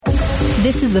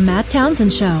This is the Matt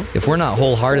Townsend Show. If we're not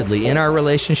wholeheartedly in our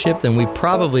relationship, then we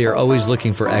probably are always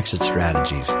looking for exit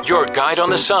strategies. Your guide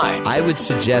on the side. I would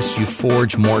suggest you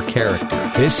forge more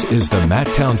character. This is the Matt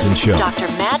Townsend Show. Dr.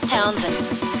 Matt Townsend.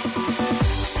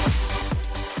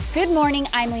 Good morning,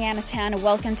 I'm Leanna Tan, and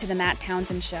welcome to the Matt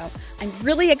Townsend Show. I'm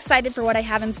really excited for what I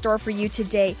have in store for you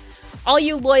today. All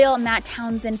you loyal Matt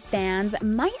Townsend fans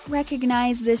might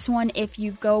recognize this one if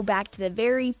you go back to the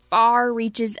very far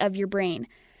reaches of your brain.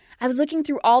 I was looking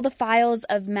through all the files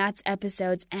of Matt's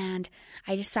episodes, and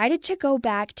I decided to go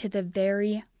back to the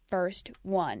very first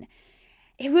one.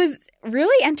 It was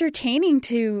really entertaining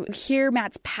to hear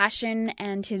Matt's passion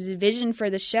and his vision for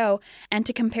the show and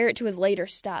to compare it to his later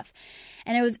stuff.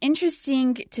 And it was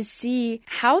interesting to see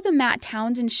how the Matt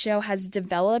Townsend Show has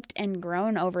developed and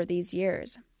grown over these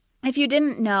years. If you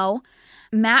didn't know,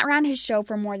 Matt ran his show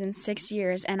for more than 6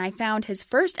 years, and I found his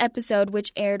first episode,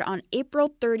 which aired on April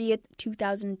 30th,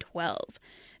 2012.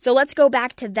 So let's go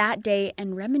back to that day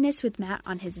and reminisce with Matt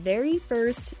on his very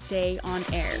first day on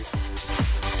air.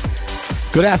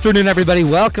 Good afternoon, everybody.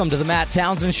 Welcome to the Matt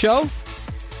Townsend Show.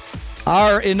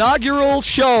 Our inaugural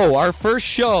show, our first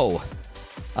show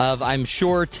of, I'm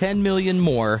sure, 10 million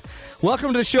more.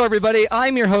 Welcome to the show, everybody.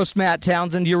 I'm your host, Matt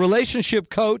Townsend, your relationship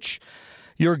coach,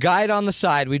 your guide on the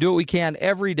side. We do what we can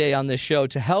every day on this show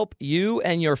to help you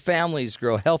and your families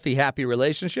grow healthy, happy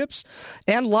relationships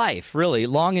and life, really,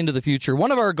 long into the future.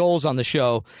 One of our goals on the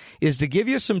show is to give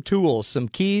you some tools, some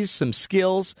keys, some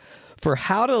skills for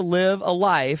how to live a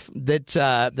life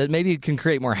that maybe can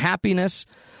create more happiness,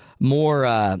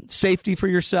 more safety for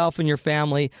yourself and your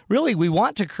family. Really, we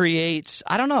want to create,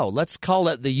 let's call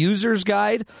it the user's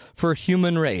guide for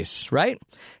human race, right?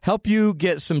 Help you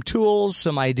get some tools,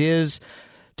 some ideas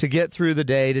to get through the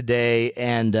day to day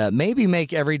and maybe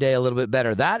make every day a little bit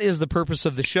better. That is the purpose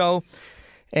of the show.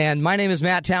 And my name is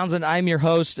Matt Townsend. I'm your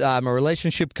host. I'm a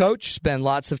relationship coach. Spend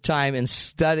lots of time in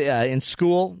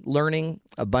school, learning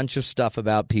a bunch of stuff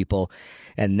about people.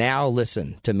 And now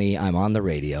listen to me. I'm on the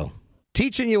radio,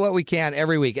 teaching you what we can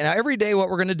every week. And every day what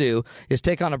we're going to do is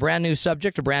take on a brand new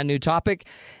subject, a brand new topic,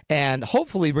 and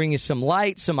hopefully bring you some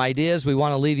light, some ideas. We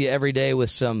want to leave you every day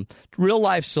with some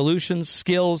real-life solutions,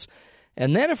 skills.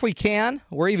 And then if we can,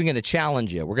 we're even going to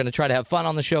challenge you. We're going to try to have fun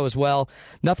on the show as well.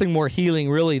 Nothing more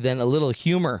healing, really, than a little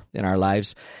humor in our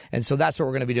lives. And so that's what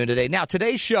we're going to be doing today. Now,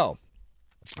 today's show,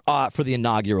 for the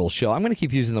inaugural show, I'm going to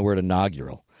keep using the word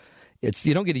inaugural.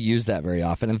 You don't get to use that very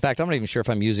often. In fact, I'm not even sure if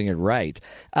I'm using it right.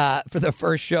 For the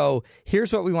first show,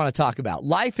 here's what we want to talk about.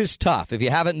 Life is tough, if you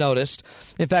haven't noticed.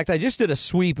 In fact, I just did a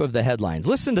sweep of the headlines.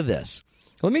 Listen to this.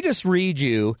 Let me just read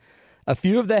you a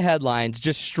few of the headlines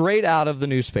just straight out of the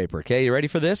newspaper, okay? You ready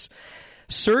for this?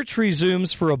 Search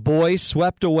resumes for a boy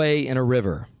swept away in a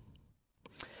river.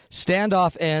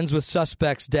 Standoff ends with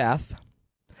suspect's death.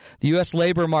 The U.S.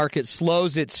 labor market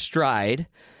slows its stride.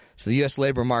 So the U.S.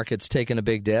 labor market's taken a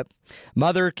big dip.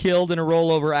 Mother killed in a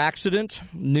rollover accident.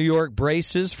 New York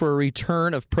braces for a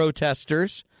return of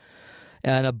protesters.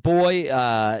 And a boy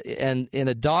in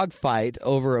a dogfight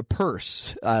over a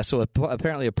purse.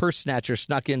 Apparently a purse snatcher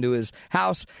snuck into his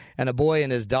house, and a boy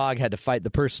and his dog had to fight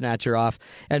the purse snatcher off.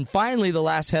 And finally, the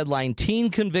last headline, teen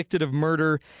convicted of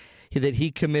murder that he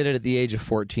committed at the age of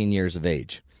 14 years of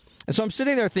age. And so I'm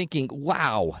sitting there thinking,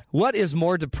 wow, what is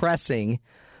more depressing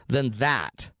than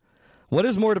that? What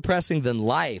is more depressing than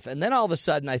life? And then all of a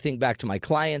sudden I think back to my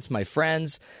clients, my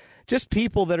friends, just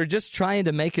people that are just trying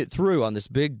to make it through on this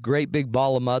great big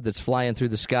ball of mud that's flying through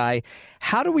the sky.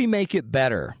 How do we make it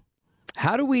better?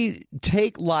 How do we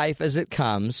take life as it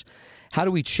comes? How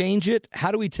do we change it?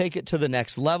 How do we take it to the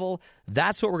next level?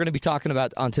 That's what we're going to be talking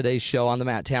about on today's show, on the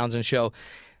Matt Townsend Show.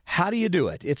 How do you do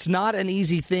it? It's not an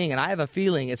easy thing, and I have a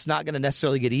feeling it's not going to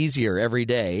necessarily get easier every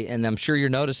day, and I'm sure you're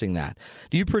noticing that.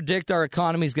 Do you predict our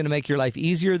economy is going to make your life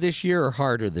easier this year or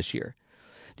harder this year?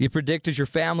 Do you predict as your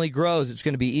family grows it's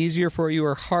going to be easier for you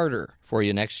or harder for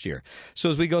you next year? So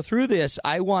as we go through this,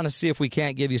 I want to see if we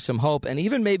can't give you some hope, and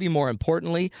even maybe more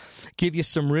importantly, give you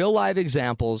some real live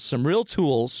examples, some real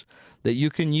tools that you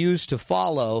can use to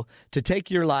follow to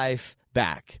take your life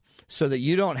back so that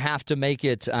you don't have to make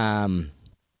it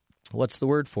what's the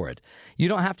word for it? You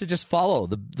don't have to just follow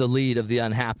the lead of the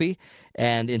unhappy,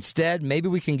 and instead, maybe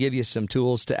we can give you some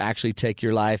tools to actually take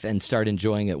your life and start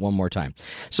enjoying it one more time.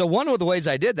 So one of the ways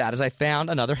I did that is I found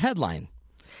another headline,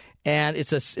 and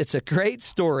it's a great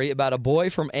story about a boy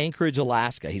from Anchorage,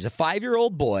 Alaska. He's a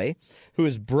 5-year-old boy who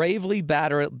is bravely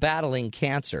battling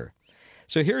cancer.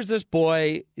 So here's this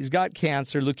boy. He's got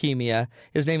cancer, leukemia.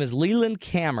 His name is Leland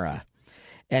Camera.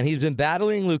 And he's been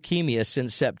battling leukemia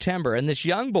since September. And this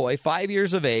young boy, 5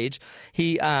 years of age,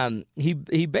 he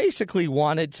basically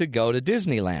wanted to go to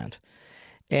Disneyland.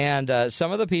 And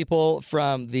some of the people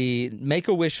from the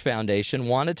Make-A-Wish Foundation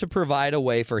wanted to provide a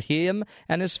way for him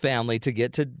and his family to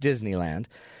get to Disneyland.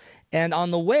 And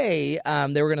on the way,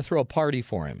 they were going to throw a party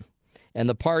for him. And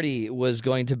the party was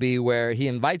going to be where he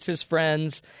invites his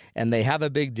friends, and they have a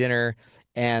big dinner.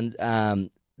 And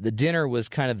the dinner was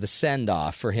kind of the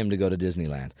send-off for him to go to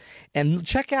Disneyland. And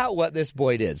check out what this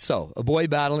boy did. So, a boy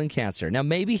battling cancer. Now,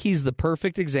 maybe he's the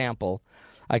perfect example.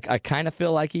 I kind of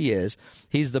feel like he is.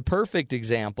 He's the perfect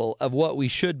example of what we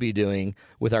should be doing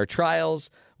with our trials,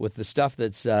 with the stuff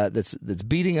that's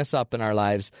beating us up in our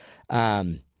lives.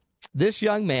 This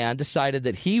young man decided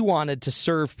that he wanted to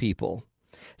serve people.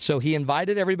 So he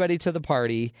invited everybody to the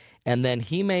party, and then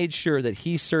he made sure that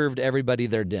he served everybody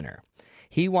their dinner.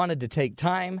 He wanted to take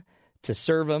time to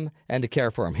serve them and to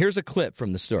care for them. Here's a clip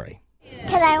from the story.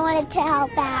 Because I wanted to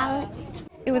help out.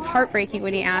 It was heartbreaking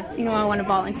when he asked, I want to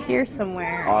volunteer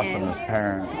somewhere. Awesome as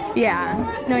parents.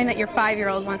 Yeah, knowing that your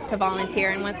 5-year-old wants to volunteer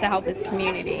and wants to help his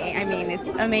community. I mean, it's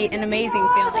an amazing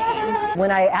feeling. When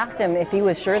I asked him if he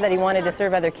was sure that he wanted to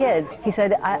serve other kids, he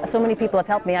said, so many people have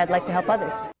helped me, I'd like to help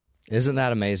others. Isn't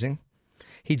that amazing?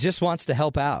 He just wants to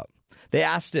help out. They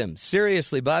asked him,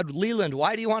 seriously, Bud, Leland,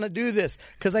 why do you want to do this?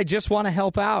 Because I just want to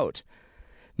help out.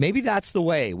 Maybe that's the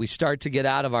way we start to get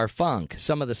out of our funk,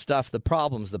 some of the stuff, the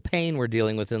problems, the pain we're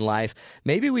dealing with in life.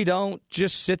 Maybe we don't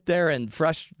just sit there and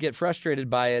get frustrated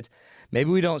by it. Maybe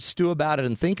we don't stew about it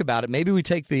and think about it. Maybe we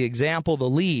take the example, the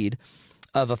lead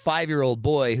of a 5-year-old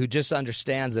boy who just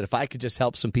understands that if I could just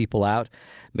help some people out,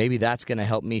 maybe that's going to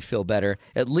help me feel better.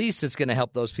 At least it's going to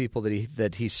help those people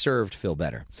that he served feel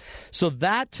better. So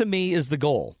that, to me, is the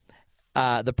goal.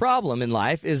 The problem in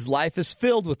life is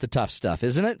filled with the tough stuff,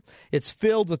 isn't it? It's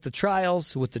filled with the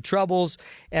trials, with the troubles.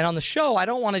 And on the show, I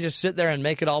don't want to just sit there and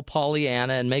make it all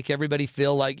Pollyanna and make everybody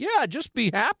feel like, yeah, just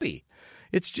be happy.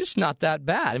 It's just not that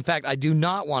bad. In fact, I do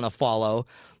not want to follow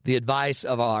the advice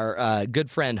of our good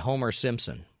friend Homer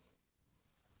Simpson.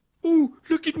 Oh,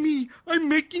 look at me. I'm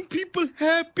making people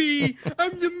happy.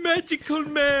 I'm the magical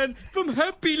man from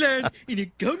Happy Land in a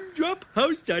gumdrop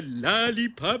house on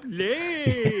Lollipop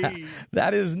Lane.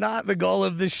 That is not the goal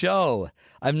of the show.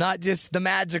 I'm not just the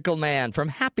magical man from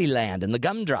Happy Land in the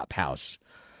gumdrop house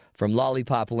from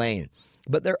Lollipop Lane.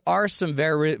 But there are some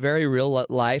very, very real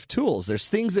life tools. There's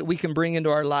things that we can bring into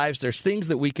our lives. There's things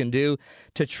that we can do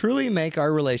to truly make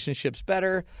our relationships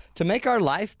better, to make our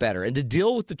life better, and to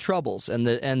deal with the troubles and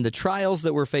the trials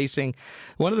that we're facing.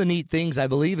 One of the neat things I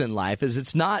believe in life is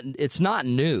it's not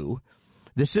new.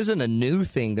 This isn't a new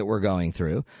thing that we're going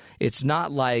through. It's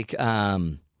not like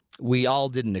we all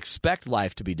didn't expect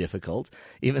life to be difficult,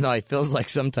 even though it feels like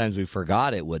sometimes we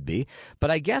forgot it would be.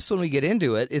 But I guess when we get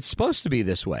into it, it's supposed to be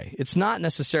this way. It's not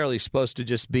necessarily supposed to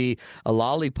just be a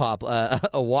lollipop,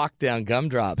 a walk down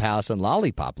gumdrop house on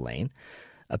Lollipop Lane.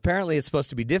 Apparently, it's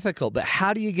supposed to be difficult, but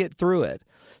how do you get through it?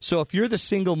 So if you're the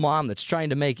single mom that's trying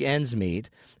to make ends meet,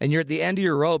 and you're at the end of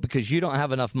your rope because you don't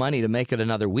have enough money to make it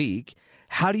another week,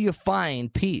 how do you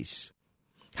find peace?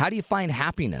 How do you find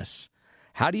happiness?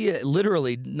 How do you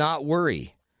literally not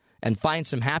worry and find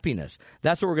some happiness?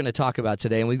 That's what we're going to talk about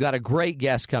today, and we've got a great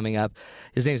guest coming up.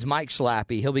 His name is Mike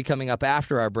Schlappi. He'll be coming up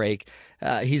after our break.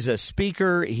 He's a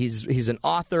speaker. He's an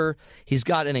author. He's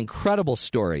got an incredible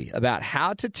story about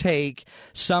how to take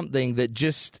something that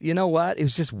just, you know what? It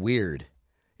was just weird.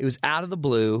 It was out of the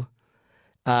blue,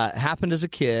 happened as a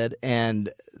kid, and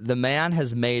the man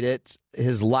has made it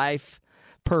his life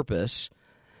purpose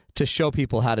to show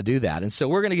people how to do that. And so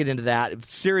we're going to get into that.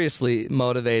 Seriously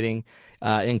motivating,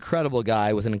 incredible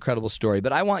guy with an incredible story.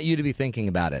 But I want you to be thinking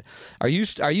about it. Are you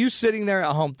sitting there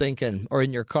at home thinking, or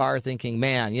in your car thinking,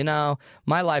 man,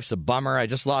 my life's a bummer. I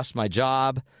just lost my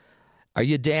job. Are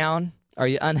you down? Are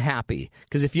you unhappy?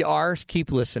 Because if you are, keep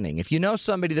listening. If you know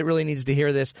somebody that really needs to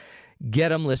hear this, get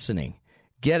them listening.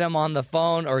 Get them on the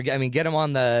phone, get them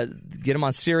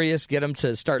on Sirius, get them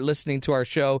to start listening to our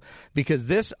show, because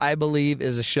this, I believe,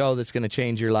 is a show that's going to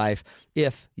change your life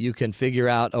if you can figure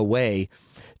out a way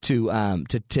to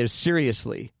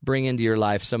seriously bring into your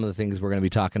life some of the things we're going to be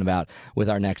talking about with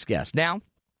our next guest. Now,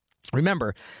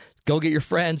 remember, go get your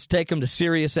friends, take them to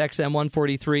Sirius XM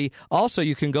 143. Also,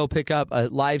 you can go pick up a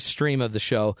live stream of the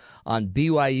show on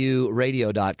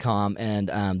BYURadio.com, and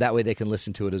that way they can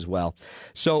listen to it as well.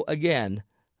 So, again,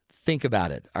 think about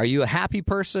it. Are you a happy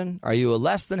person? Are you a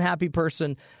less than happy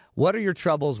person? What are your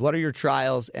troubles? What are your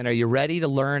trials? And are you ready to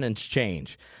learn and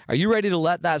change? Are you ready to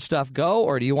let that stuff go,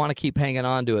 or do you want to keep hanging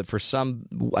on to it for some,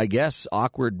 I guess,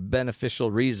 awkward,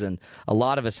 beneficial reason? A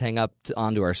lot of us hang up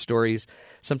onto our stories.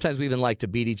 Sometimes we even like to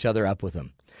beat each other up with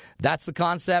them. That's the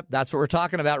concept. That's what we're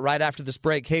talking about right after this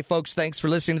break. Hey, folks, thanks for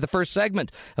listening to the first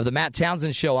segment of the Matt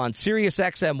Townsend Show on Sirius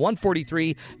XM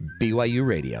 143 BYU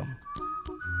Radio.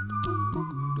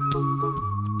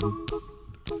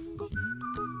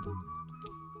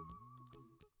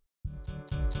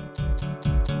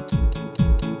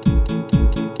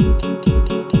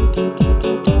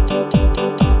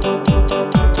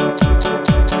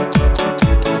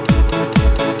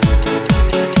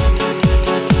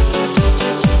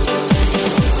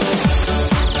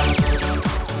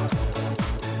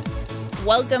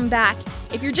 Welcome back.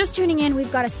 If you're just tuning in,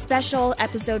 we've got a special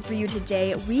episode for you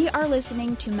today. We are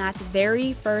listening to Matt's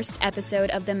very first episode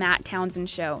of the Matt Townsend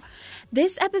Show.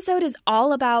 This episode is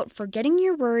all about forgetting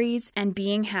your worries and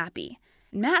being happy.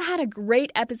 Matt had a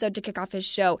great episode to kick off his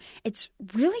show. It's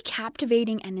really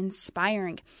captivating and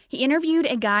inspiring. He interviewed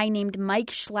a guy named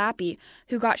Mike Schlappi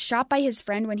who got shot by his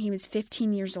friend when he was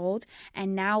 15 years old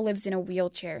and now lives in a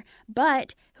wheelchair,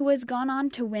 but who has gone on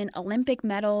to win Olympic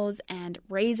medals and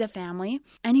raise a family.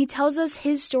 And he tells us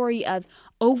his story of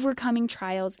overcoming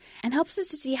trials and helps us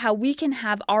to see how we can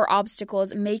have our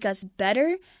obstacles make us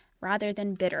better rather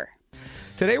than bitter.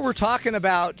 Today we're talking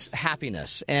about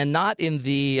happiness, and not in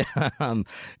the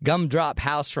gumdrop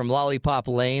house from Lollipop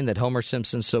Lane that Homer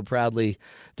Simpson so proudly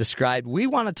described. We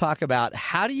want to talk about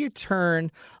how do you turn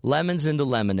lemons into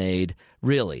lemonade,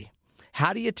 really?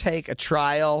 How do you take a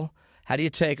trial, how do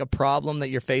you take a problem that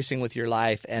you're facing with your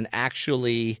life and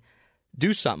actually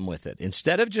do something with it?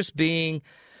 Instead of just being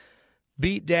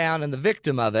beat down and the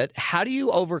victim of it, how do you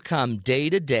overcome day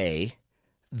to day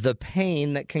the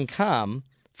pain that can come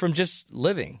from just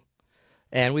living?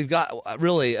 And we've got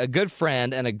really a good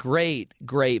friend and a great,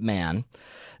 great man,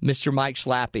 Mr. Mike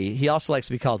Schlappi. He also likes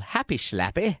to be called Happy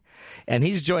Schlappi, and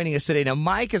he's joining us today. Now,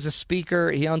 Mike is a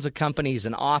speaker. He owns a company. He's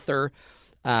an author.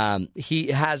 He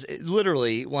has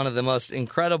literally one of the most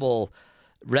incredible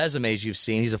resumes you've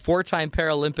seen. He's a 4-time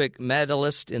Paralympic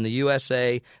medalist in the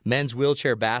USA men's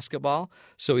wheelchair basketball,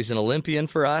 so he's an Olympian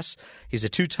for us. He's a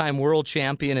 2-time world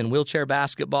champion in wheelchair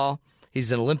basketball.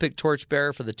 He's an Olympic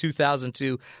torchbearer for the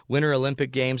 2002 Winter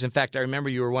Olympic Games. In fact, I remember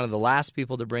you were one of the last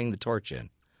people to bring the torch in.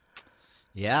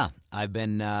 Yeah, I've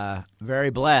been very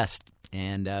blessed.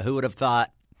 And who would have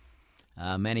thought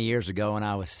many years ago when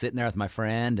I was sitting there with my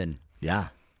friend and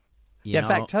in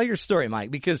fact, tell your story,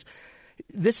 Mike, because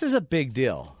this is a big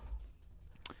deal.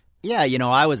 Yeah,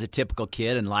 I was a typical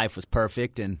kid and life was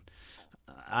perfect, and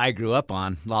I grew up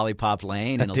on Lollipop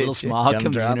Lane in a little small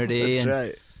community. That's and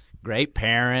right. Great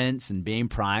parents and being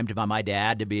primed by my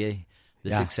dad to be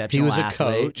this exceptional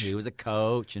athlete. He was a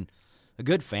coach and a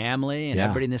good family, and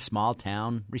everybody in this small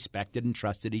town respected and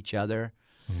trusted each other.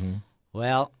 Mm-hmm.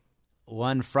 Well,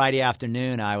 one Friday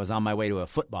afternoon, I was on my way to a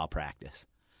football practice.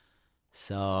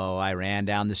 So I ran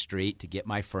down the street to get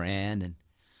my friend, and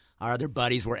our other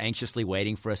buddies were anxiously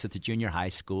waiting for us at the junior high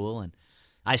school. And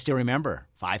I still remember,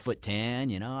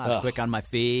 5'10", I was quick on my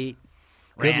feet.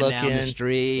 Ran down the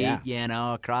street,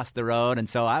 across the road. And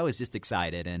so I was just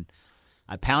excited. And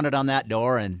I pounded on that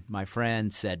door, and my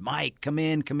friend said, "Mike, come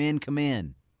in, come in, come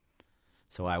in."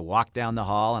 So I walked down the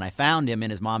hall, and I found him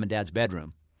in his mom and dad's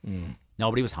bedroom.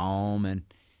 Nobody was home. And,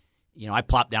 I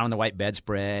plopped down on the white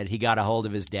bedspread. He got a hold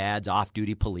of his dad's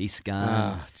off-duty police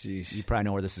gun. Oh, jeez. You probably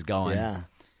know where this is going. Yeah.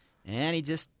 And he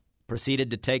just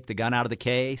proceeded to take the gun out of the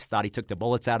case, thought he took the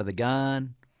bullets out of the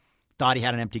gun. Thought he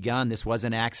had an empty gun. This was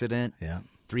an accident. Yeah.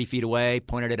 3 feet away,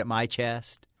 pointed it at my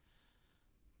chest.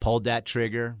 Pulled that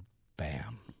trigger.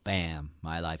 Bam. Bam.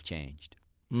 My life changed.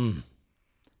 And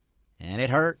it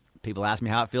hurt. People ask me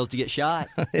how it feels to get shot.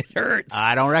 It hurts.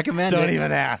 I don't recommend it. Don't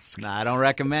even ask. I don't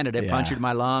recommend it. It punctured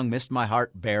my lung, missed my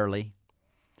heart barely.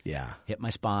 Yeah. Hit my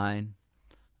spine.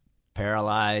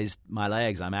 Paralyzed my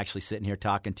legs. I'm actually sitting here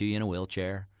talking to you in a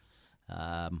wheelchair.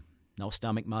 No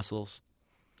stomach muscles.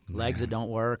 Legs that don't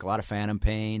work, a lot of phantom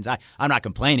pains. I'm not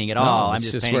complaining at all. I'm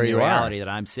just painting the reality that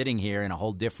I'm sitting here in a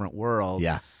whole different world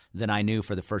than I knew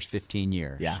for the first 15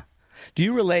 years. Yeah. Do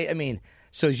you relate? I mean,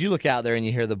 so as you look out there and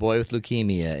you hear the boy with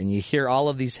leukemia and you hear all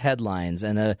of these headlines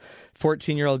and a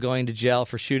 14-year-old going to jail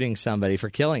for shooting somebody, for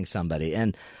killing somebody,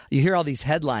 and you hear all these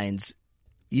headlines,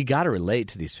 you got to relate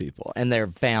to these people and their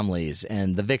families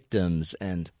and the victims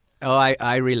and... Oh,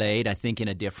 I relate, I think, in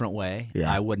a different way.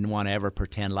 Yeah. I wouldn't want to ever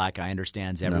pretend like I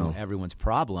understand everyone's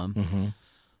problem. Mm-hmm.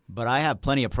 But I have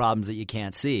plenty of problems that you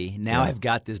can't see. Now I've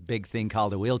got this big thing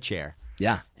called a wheelchair.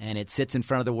 Yeah. And it sits in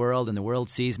front of the world, and the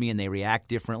world sees me, and they react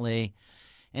differently.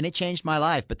 And it changed my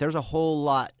life. But there's a whole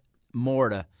lot more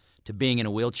to being in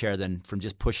a wheelchair than from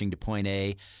just pushing to point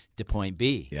A to point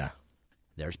B. Yeah.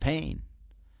 There's pain.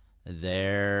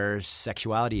 There's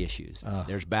sexuality issues.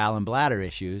 There's bowel and bladder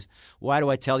issues. Why do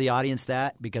I tell the audience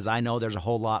that? Because I know there's a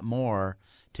whole lot more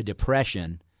to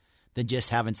depression than just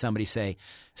having somebody say,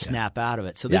 snap out of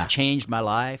it. So this changed my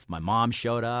life. My mom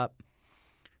showed up.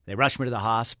 They rushed me to the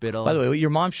hospital. By the way, your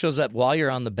mom shows up while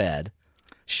you're on the bed,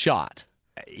 shot.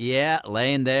 Yeah,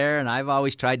 laying there, and I've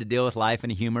always tried to deal with life in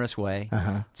a humorous way.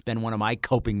 It's been one of my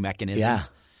coping mechanisms. Yeah.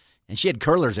 And she had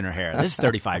curlers in her hair. This is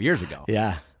 35 years ago.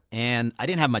 Yeah. And I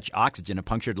didn't have much oxygen, a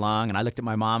punctured lung, and I looked at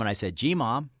my mom and I said, gee,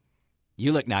 Mom,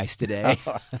 you look nice today.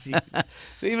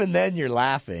 So even then you're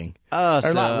laughing. Not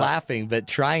laughing, but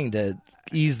trying to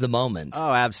ease the moment.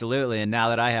 Oh, absolutely. And now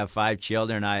that I have 5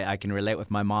 children, I can relate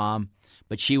with my mom.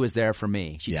 But she was there for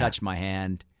me. She touched my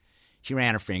hand. She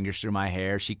ran her fingers through my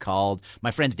hair. She called.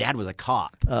 My friend's dad was a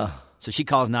cop. So she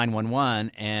calls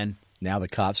 911, and now the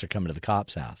cops are coming to the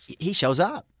cop's house. He shows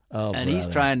up. Oh, and he's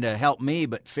trying to help me,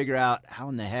 but figure out how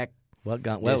in the heck what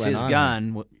gun is his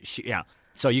gun. Yeah.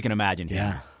 So you can imagine him.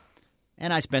 Yeah.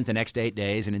 And I spent the next 8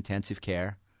 days in intensive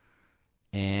care,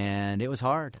 and it was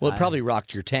hard. Well, it probably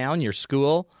rocked your town, your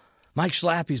school. Mike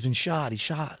Schlappi's been shot. He's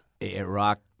shot. It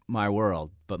rocked my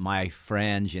world. But my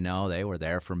friends, they were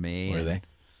there for me. Were they?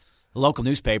 The local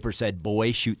newspaper said,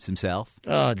 boy shoots himself.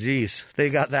 Oh, geez. They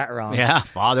got that wrong. Yeah.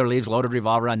 Father leaves loaded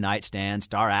revolver on nightstand.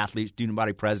 Star athlete, student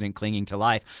body president clinging to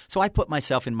life. So I put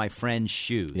myself in my friend's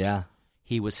shoes. Yeah.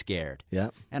 He was scared. Yeah.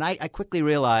 And I quickly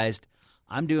realized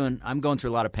I'm going through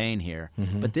a lot of pain here.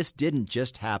 But this didn't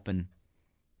just happen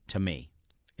to me.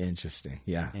 Interesting.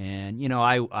 Yeah. And,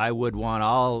 I would want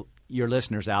all your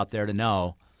listeners out there to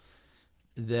know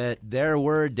that there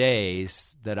were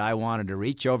days that I wanted to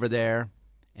reach over there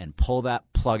and pull that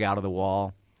plug out of the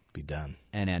wall. Be done.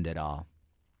 And end it all.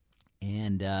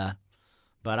 And,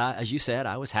 but as you said,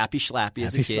 I was happy Schlappi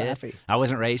as a kid. Schlappi. I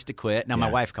wasn't raised to quit. Now, my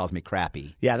wife calls me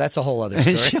crappy. Yeah, that's a whole other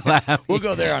story. We'll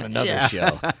go there on another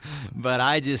show. But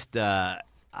I just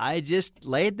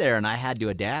laid there, and I had to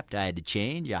adapt. I had to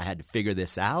change. I had to figure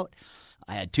this out.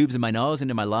 I had tubes in my nose,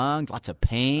 into my lungs, lots of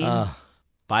pain.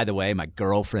 By the way, my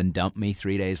girlfriend dumped me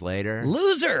 3 days later.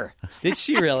 Loser! Did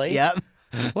she really? Yep.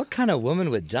 What kind of woman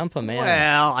would dump a man?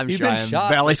 Well, I'm sure I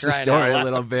embellished the story a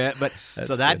little bit, but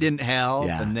so that didn't help.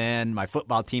 Yeah. And then my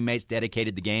football teammates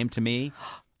dedicated the game to me.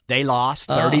 They lost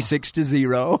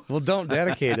 36-0. Well, don't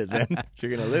dedicate it then if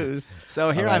you're going to lose.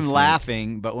 So here I'm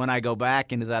laughing, but when I go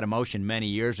back into that emotion many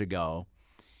years ago,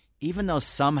 even though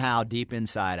somehow deep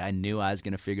inside I knew I was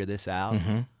going to figure this out,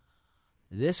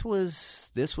 this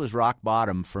was rock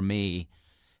bottom for me.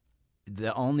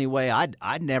 The only way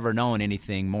I'd never known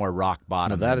anything more rock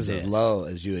bottom. Now, that is this. as low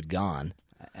as you had gone.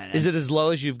 Is it as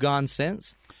low as you've gone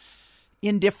since?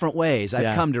 In different ways.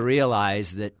 I've come to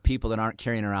realize that people that aren't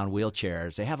carrying around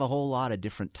wheelchairs, they have a whole lot of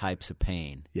different types of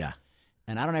pain. Yeah.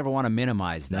 And I don't ever want to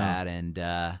minimize that.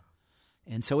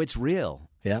 And so it's real.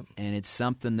 Yep. And it's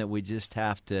something that we just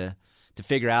have to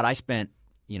figure out. I spent,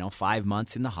 5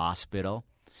 months in the hospital,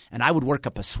 and I would work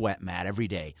up a sweat, Matt, every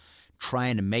day,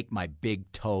 trying to make my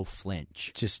big toe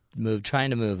flinch. Trying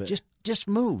to move it. Just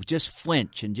move, just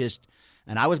flinch, and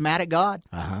I was mad at God.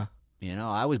 I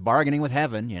was bargaining with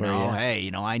heaven.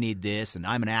 Hey, I need this, and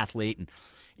I'm an athlete, and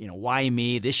why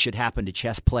me? This should happen to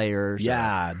chess players.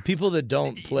 Yeah, people that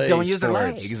don't play don't use sports,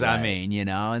 their legs. Right. I mean,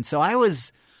 and so I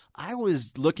was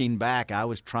looking back. I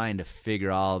was trying to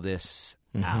figure all this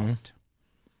out,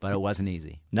 but it wasn't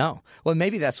easy. No, well,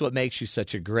 maybe that's what makes you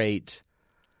such a great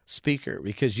speaker,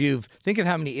 because think of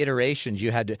how many iterations you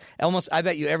had to I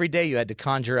bet you every day you had to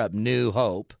conjure up new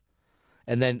hope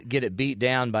and then get it beat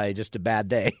down by just a bad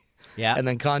day. Yeah. And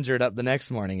then conjure it up the next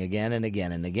morning again and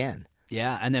again and again.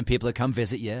 Yeah, and then people that come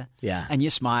visit you. Yeah. And you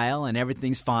smile and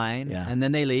everything's fine. Yeah. And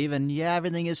then they leave and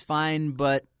everything is fine,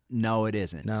 but no, it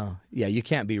isn't. No. Yeah, you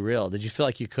can't be real. Did you feel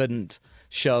like you couldn't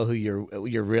show who your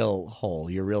real whole,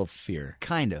 your real fear?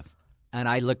 Kind of. And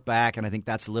I look back, and I think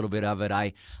that's a little bit of it.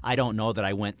 I don't know that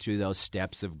I went through those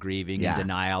steps of grieving and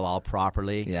denial all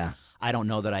properly. Yeah. I don't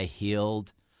know that I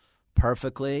healed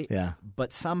perfectly. Yeah.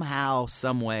 But somehow,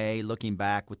 some way, looking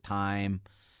back with time,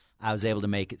 I was able to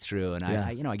make it through. And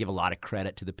I give a lot of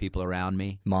credit to the people around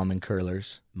me. Mom and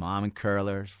curlers,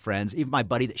 friends, even my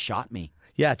buddy that shot me.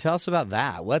 Yeah, tell us about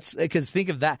that. Because think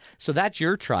of that. So that's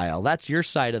your trial. That's your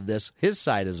side of this. His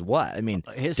side is what? I mean,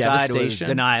 his side was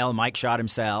denial. Mike shot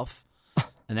himself.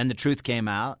 And then the truth came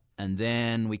out, and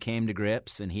then we came to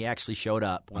grips, and he actually showed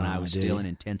up when I was still in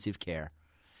intensive care.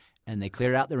 And they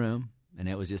cleared out the room, and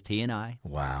it was just he and I.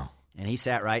 Wow. And he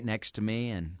sat right next to me,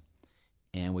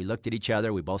 and we looked at each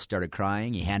other. We both started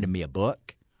crying. He handed me a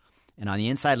book. And on the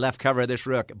inside left cover of this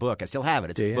book, I still have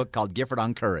it. It's a book called Gifford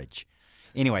on Courage.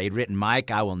 Anyway, he'd written, Mike,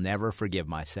 I will never forgive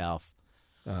myself,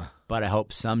 but I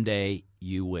hope someday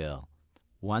you will.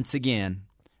 Once again,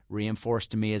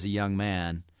 reinforced to me as a young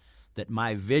man that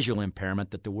my visual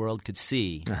impairment that the world could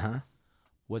see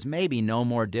was maybe no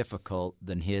more difficult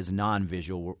than his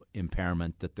non-visual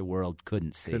impairment that the world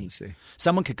couldn't see.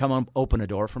 Someone could come open a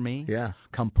door for me,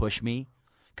 come push me,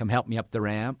 come help me up the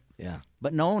ramp,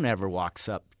 but no one ever walks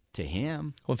up to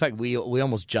him. Well, in fact, we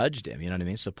almost judged him, you know what I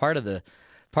mean? So part of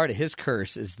his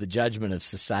curse is the judgment of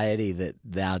society that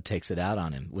now takes it out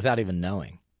on him without even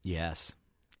knowing. Yes.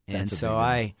 And so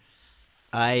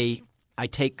I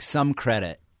take some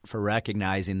credit for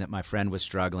recognizing that my friend was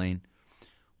struggling.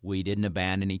 We didn't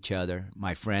abandon each other.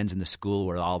 My friends in the school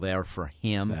were all there for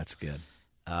him. That's good.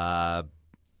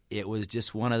 It was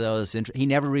just one of those he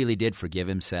never really did forgive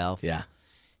himself. Yeah.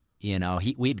 You know,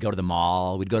 we'd go to the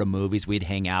mall, we'd go to movies, we'd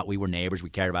hang out. We were neighbors.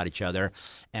 We cared about each other.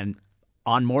 And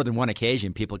on more than one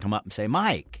occasion, people come up and say,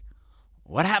 Mike,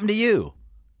 what happened to you?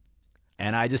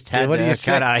 And I just had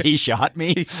he shot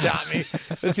me. He shot me.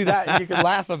 See, that you can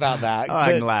laugh about that. Oh,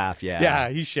 I can laugh, yeah. Yeah,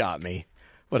 he shot me.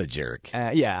 What a jerk.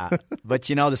 Yeah. But,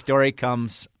 the story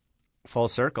comes full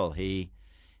circle. He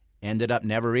ended up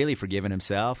never really forgiving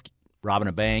himself, robbing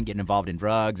a bank, getting involved in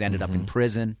drugs, ended up in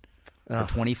prison for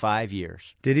 25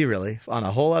 years. Did he really? On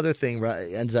a whole other thing,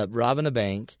 ends up robbing a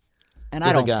bank. And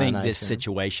I don't think this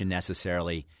situation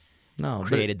necessarily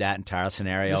created that entire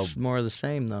scenario. Just more of the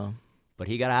same, though. But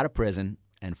he got out of prison,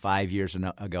 and 5 years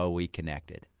ago we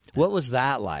connected. What was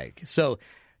that like? So,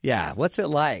 what's it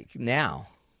like now?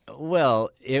 Well,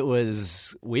 it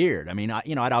was weird. I mean,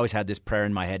 I'd always had this prayer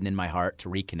in my head and in my heart to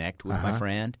reconnect with my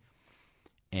friend.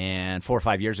 And 4 or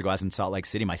 5 years ago, I was in Salt Lake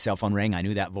City. My cell phone rang. I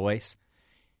knew that voice.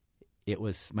 It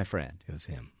was my friend. It was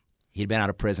him. He'd been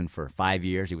out of prison for 5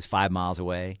 years. He was 5 miles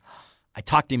away. I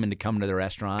talked him into coming to the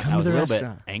restaurant. I was a little bit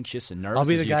anxious and nervous. I'll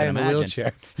be the guy in the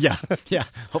wheelchair. Yeah.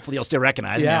 Hopefully you'll still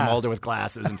recognize me. I'm older with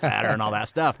glasses and fatter and all that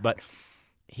stuff. But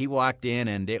he walked in,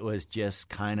 and it was just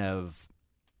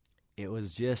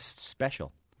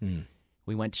special.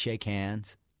 We went to shake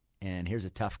hands, and here's a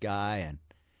tough guy, and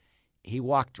he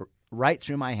walked right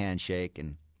through my handshake,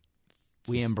 and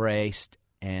we embraced,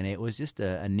 and it was just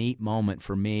a neat moment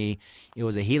for me. It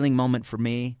was a healing moment for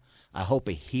me. I hope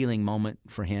a healing moment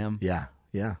for him. Yeah.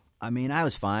 I mean, I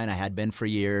was fine. I had been for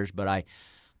years, but I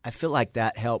feel like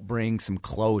that helped bring some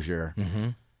closure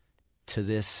to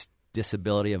this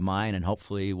disability of mine and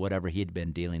hopefully whatever he'd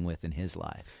been dealing with in his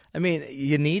life. I mean,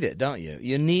 you need it, don't you?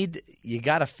 You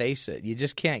got to face it. You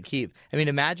just can't keep – I mean,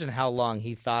 imagine how long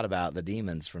he thought about the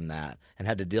demons from that and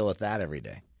had to deal with that every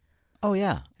day. Oh,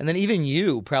 yeah. And then even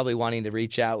you probably wanting to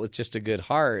reach out with just a good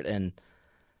heart and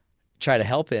try to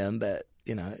help him, but –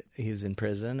 he was in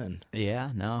prison and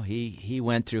he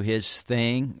went through his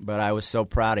thing, but I was so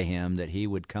proud of him that he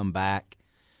would come back,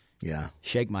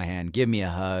 shake my hand, give me a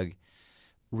hug,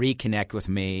 reconnect with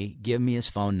me, give me his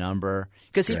phone number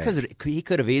because he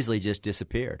could have easily just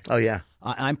disappeared. Oh yeah,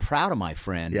 I'm proud of my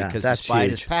friend because despite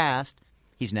his past,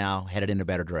 he's now headed in a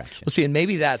better direction. Well, see, and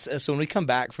maybe that's so. When we come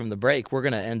back from the break, we're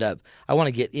going to end up. I want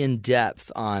to get in depth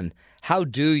on how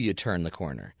do you turn the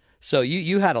corner. So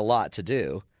you had a lot to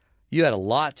do. You had a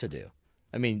lot to do.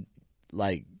 I mean,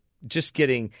 like just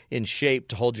getting in shape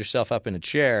to hold yourself up in a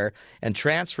chair and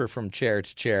transfer from chair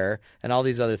to chair and all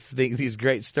these other things, these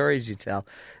great stories you tell.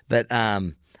 But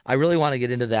I really want to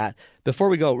get into that. Before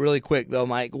we go, really quick though,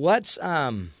 Mike, what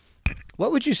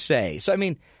would you say? So I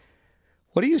mean,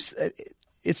 what do you?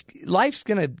 Life's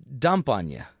going to dump on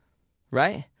you,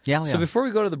 right? Yeah. So before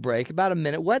we go to the break, about a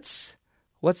minute. What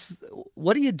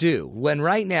do you do when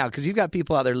right now? Because you've got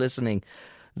people out there listening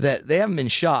that they haven't been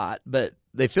shot, but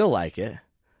they feel like it,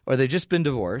 or they've just been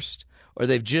divorced, or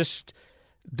they've just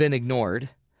been ignored,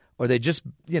 or they just,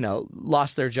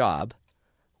 lost their job.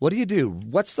 What do you do?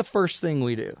 What's the first thing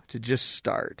we do to just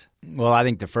start? Well, I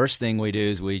think the first thing we do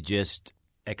is we just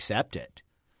accept it.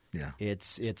 Yeah.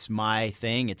 It's my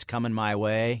thing. It's coming my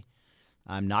way.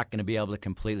 I'm not going to be able to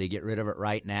completely get rid of it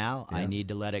right now. Yeah. I need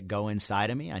to let it go inside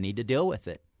of me. I need to deal with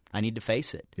it. I need to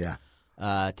face it. Yeah.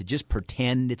 To just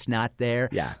pretend it's not there.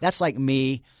 Yeah. That's like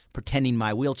me pretending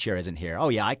my wheelchair isn't here. Oh,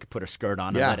 yeah, I could put a skirt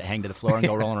on and let it hang to the floor and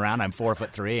go rolling around. I'm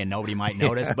 4'3" and nobody might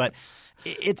notice, but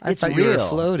it's real. You were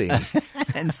floating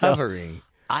and so hovering.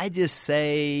 I just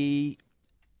say,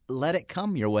 let it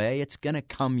come your way. It's going to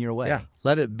come your way. Yeah,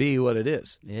 let it be what it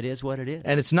is. It is what it is.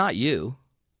 And it's not you.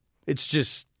 It's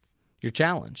just your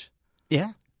challenge.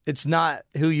 Yeah. It's not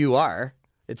who you are.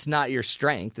 It's not your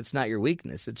strength. It's not your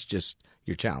weakness. It's just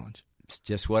your challenge. It's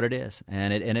just what it is.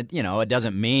 And it it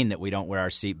doesn't mean that we don't wear our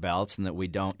seatbelts and that we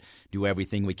don't do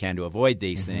everything we can to avoid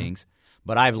these things.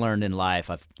 But I've learned in life,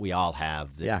 we all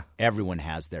have, that everyone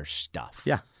has their stuff.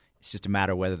 Yeah. It's just a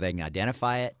matter of whether they can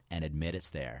identify it and admit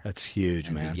it's there. That's huge,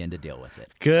 and man. begin to deal with it.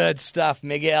 Good stuff,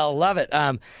 Miguel. Love it.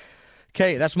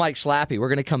 Okay, that's Mike Schlappi. We're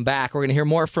going to come back. We're going to hear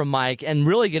more from Mike and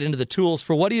really get into the tools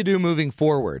for what do you do moving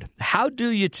forward. How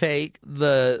do you take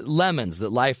the lemons that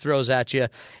life throws at you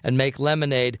and make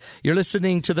lemonade? You're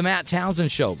listening to the Matt Townsend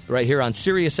Show right here on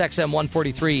Sirius XM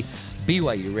 143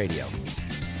 BYU Radio.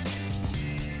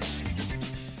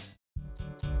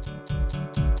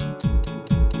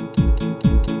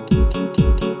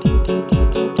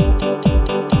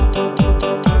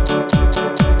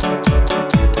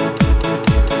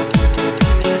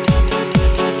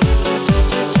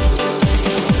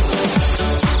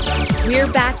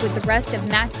 We're back with the rest of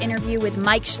Matt's interview with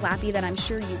Mike Schlappi that I'm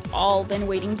sure you've all been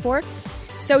waiting for.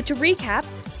 So to recap,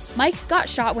 Mike got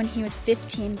shot when he was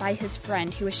 15 by his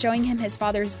friend who was showing him his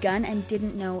father's gun and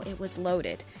didn't know it was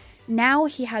loaded. Now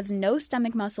he has no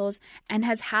stomach muscles and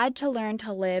has had to learn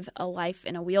to live a life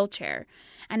in a wheelchair.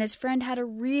 And his friend had a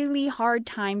really hard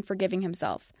time forgiving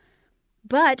himself.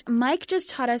 But Mike just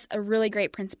taught us a really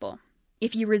great principle.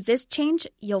 If you resist change,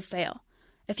 you'll fail.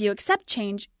 If you accept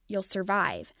change, you'll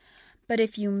survive. But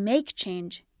if you make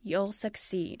change, you'll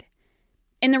succeed.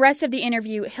 In the rest of the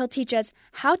interview, he'll teach us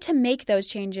how to make those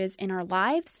changes in our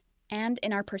lives and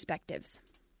in our perspectives.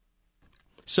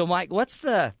 So, Mike, what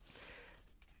are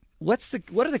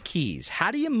the keys?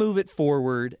 How do you move it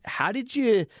forward? How did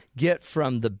you get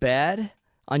from the bed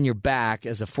on your back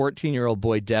as a 14-year-old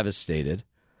boy devastated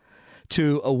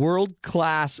to a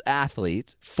world-class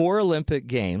athlete, 4 Olympic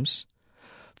Games,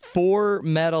 4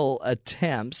 medal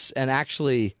attempts, and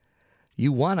actually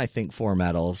you won, I think, 4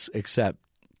 medals, except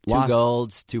 2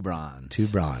 golds, 2 bronze. 2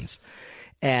 bronze.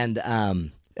 And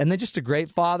then just a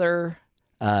great father,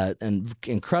 an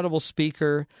incredible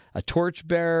speaker, a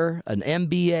torchbearer, an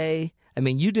MBA. I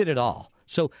mean, you did it all.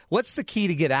 So what's the key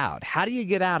to get out? How do you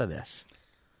get out of this?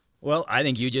 Well, I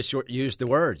think you just used the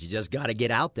words. You just got to get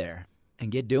out there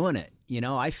and get doing it. You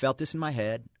know, I felt this in my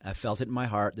head. I felt it in my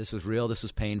heart. This was real. This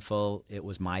was painful. It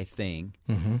was my thing.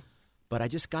 Mm-hmm. But I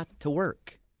just got to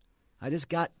work. I just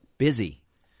got busy.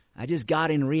 I just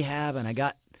got in rehab and I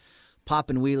got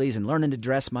popping wheelies and learning to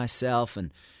dress myself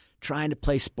and trying to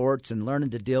play sports and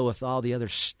learning to deal with all the other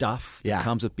stuff that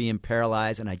comes with being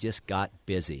paralyzed, and I just got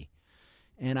busy.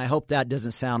 And I hope that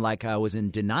doesn't sound like I was in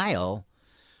denial,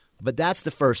 but that's the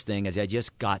first thing, is I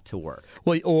just got to work.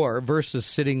 Well, or versus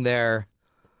sitting there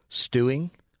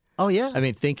stewing. Oh, yeah. I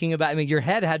mean, thinking about, your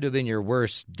head had to have been your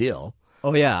worst deal.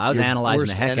 Oh, yeah. I was Your analyzing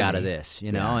the worst heck enemy. out of this,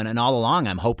 and all along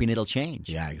I'm hoping it'll change.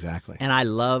 Yeah, exactly. And I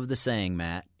love the saying,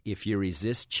 Matt, if you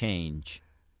resist change,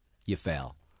 you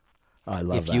fail. Oh, I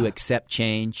love that. If you accept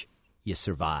change, you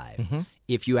survive. Mm-hmm.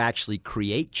 If you actually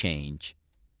create change,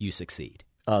 you succeed.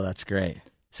 Oh, that's great.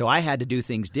 So I had to do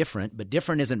things different, but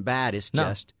different isn't bad. It's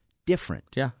just different.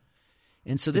 Yeah.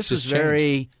 And so this was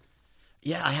very,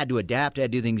 I had to adapt. I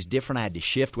had to do things different. I had to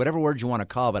shift, whatever word you want to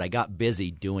call it, but I got busy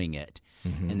doing it.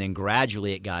 Mm-hmm. And then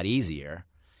gradually it got easier.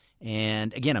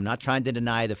 And again, I'm not trying to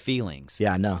deny the feelings.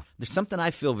 Yeah, no. There's something I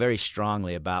feel very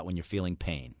strongly about when you're feeling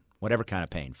pain, whatever kind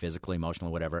of pain, physical,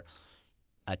 emotional, whatever.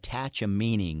 Attach a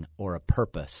meaning or a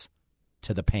purpose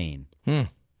to the pain.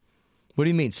 What do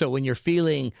you mean? So when you're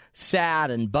feeling sad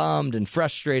and bummed and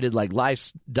frustrated, like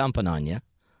life's dumping on you,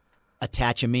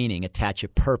 attach a meaning, attach a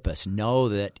purpose. Know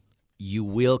that you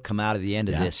will come out of the end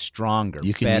of this stronger,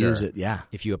 you can better, use it,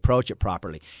 if you approach it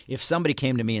properly. If somebody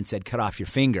came to me and said, cut off your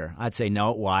finger, I'd say,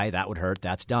 no, why? That would hurt.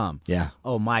 That's dumb. Yeah.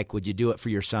 Oh, Mike, would you do it for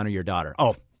your son or your daughter?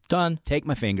 Oh, done. Take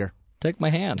my finger. Take my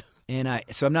hand. And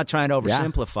so I'm not trying to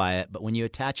oversimplify it, but when you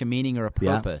attach a meaning or a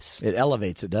purpose, it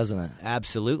elevates it, doesn't it?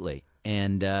 Absolutely.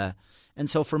 And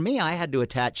so for me, I had to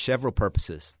attach several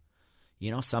purposes.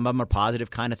 Some of them are positive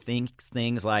kind of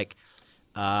things like,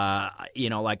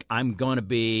 like I'm going to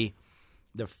be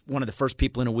one of the first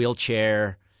people in a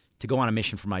wheelchair to go on a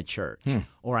mission for my church,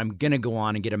 or I'm going to go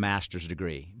on and get a master's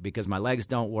degree because my legs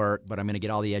don't work, but I'm going to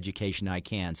get all the education I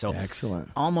can. So excellent.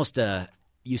 Almost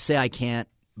you say I can't,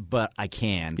 but I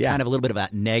can. Yeah. Kind of a little bit of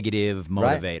that negative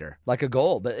motivator, right. Like a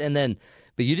goal. But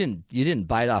you didn't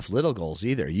bite off little goals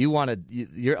either. You wanted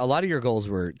a lot of your goals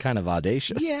were kind of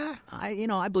audacious. Yeah,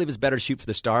 I believe it's better to shoot for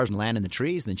the stars and land in the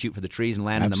trees than shoot for the trees and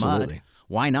land in the mud.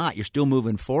 Why not? You're still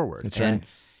moving forward. That's right.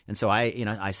 And so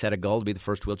I set a goal to be the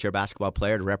first wheelchair basketball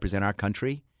player to represent our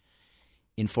country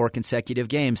in 4 consecutive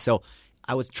games. So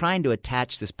I was trying to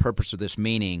attach this purpose or this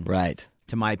meaning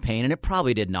to my pain, and it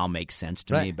probably didn't all make sense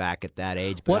to me back at that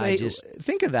age. But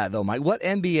think of that, though, Mike. What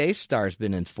NBA star's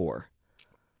been in 4?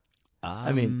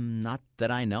 I mean, not that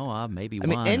I know of. Maybe I one.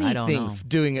 mean, anything I don't know.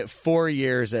 doing it 4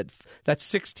 years, that's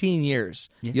 16 years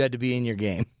you had to be in your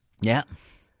game. Yeah.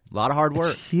 A lot of hard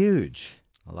work. It's huge.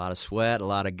 A lot of sweat, a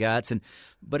lot of guts.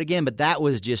 But that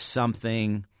was just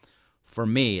something for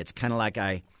me. It's kind of like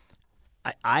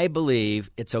I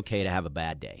believe it's okay to have a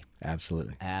bad day.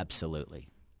 Absolutely. Absolutely.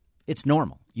 It's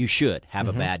normal. You should have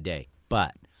a bad day.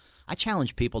 But I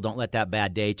challenge people, don't let that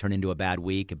bad day turn into a bad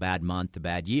week, a bad month, a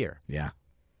bad year. Yeah.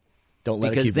 Don't let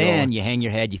it Because keep then rolling. you hang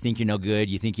your head, you think you're no good,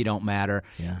 you think you don't matter.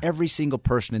 Yeah. Every single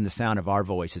person in the sound of our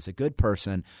voice is a good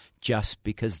person just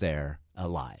because they're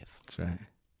alive. That's right.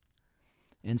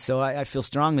 And so I feel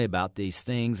strongly about these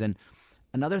things. And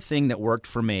another thing that worked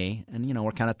for me, and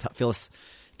we're kind of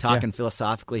talking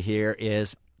philosophically here,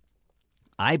 is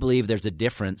I believe there's a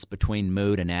difference between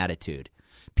mood and attitude.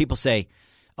 People say,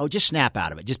 oh, just snap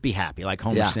out of it. Just be happy, like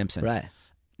Homer Simpson. Right.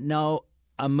 No,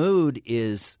 a mood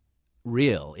is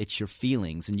real. It's your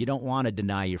feelings, and you don't want to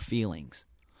deny your feelings.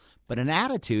 But an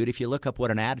attitude, if you look up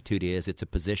what an attitude is, it's a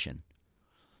position.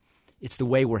 It's the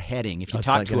way we're heading. If you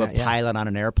talk to a pilot on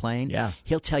an airplane,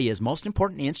 he'll tell you his most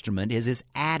important instrument is his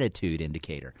attitude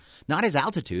indicator. Not his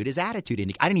altitude, his attitude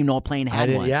indicator. I didn't even know a plane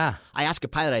had one. Yeah. I asked a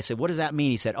pilot, I said, what does that mean?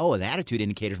 He said, oh, the attitude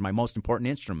indicator is my most important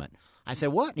instrument. I said,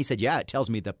 what? And he said, yeah, it tells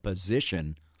me the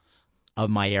position of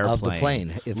my airplane. Of the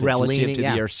plane. If it's relative leaning, to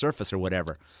the Earth's surface or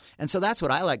whatever. And so that's what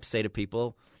I like to say to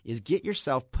people is get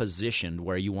yourself positioned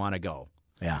where you want to go.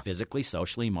 Yeah. Physically,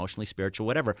 socially, emotionally, spiritual,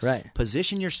 whatever. Right.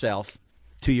 Position yourself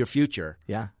to your future.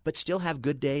 Yeah. But still have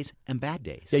good days and bad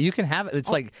days. Yeah, you can have it. It's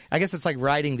like, I guess it's like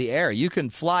riding the air. You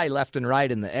can fly left and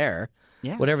right in the air.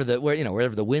 Yeah. Wherever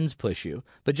the winds push you,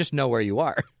 but just know where you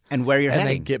are. And where you're and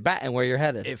heading. then get back and where you're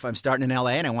headed. If I'm starting in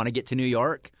L.A. and I want to get to New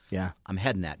York, yeah, I'm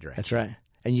heading that direction. That's right.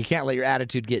 And you can't let your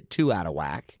attitude get too out of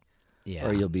whack, yeah,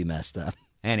 or you'll be messed up.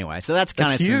 Anyway, so that's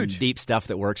kind of some deep stuff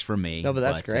that works for me. No, but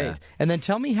that's great. And then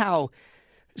tell me how.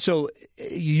 So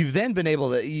you've then been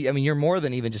able to. I mean, you're more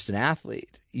than even just an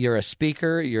athlete. You're a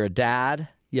speaker. You're a dad.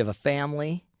 You have a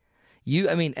family.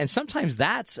 And sometimes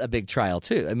that's a big trial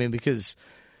too. I mean, because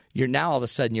you're now all of a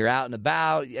sudden you're out and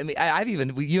about. I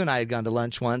mean, you and I had gone to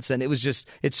lunch once, and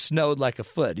it snowed like a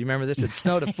foot. You remember this? It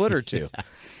snowed a foot or two,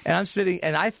 and I'm sitting,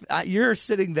 and you're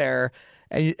sitting there,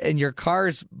 and your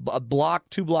car's a block,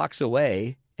 2 blocks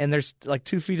away, and there's like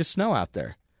 2 feet of snow out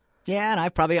there. Yeah, and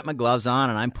I've probably got my gloves on,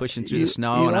 and I'm pushing through the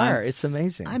snow. It's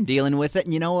amazing. I'm dealing with it,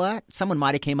 and you know what? Someone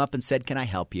might have came up and said, "Can I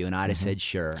help you?" And I'd have said,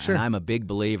 "Sure." And I'm a big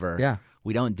believer. Yeah.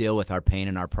 We don't deal with our pain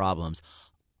and our problems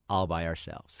all by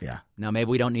ourselves. Yeah. Now, maybe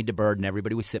we don't need to burden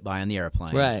everybody we sit by on the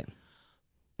airplane. Right.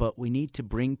 But we need to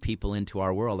bring people into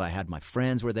our world. I had my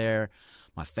friends were there.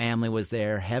 My family was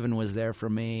there. Heaven was there for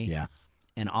me. Yeah.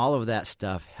 And all of that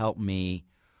stuff helped me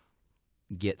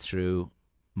get through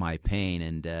my pain.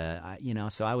 And,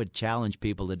 so I would challenge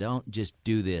people to don't just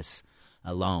do this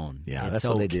alone. Yeah, it's that's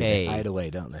what okay. they do. They hide away,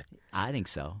 don't they? I think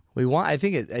so. I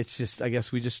think it's just, I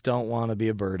guess we just don't want to be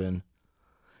a burden.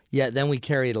 Yet then we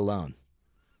carry it alone.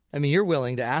 I mean, you're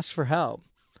willing to ask for help.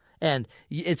 And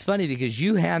it's funny because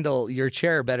you handle your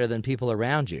chair better than people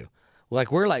around you.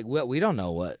 We're like, well, we don't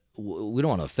know we don't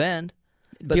want to offend.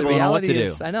 But people the don't know what reality to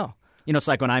is, do. I know. It's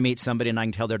like when I meet somebody and I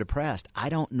can tell they're depressed. I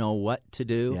don't know what to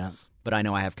do, Yeah. but I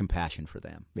know I have compassion for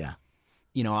them. Yeah.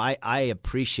 I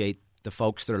appreciate the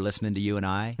folks that are listening to you and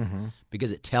I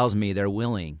because it tells me they're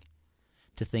willing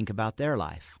to think about their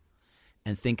life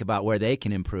and think about where they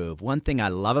can improve. One thing I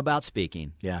love about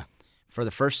speaking, for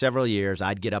the first several years,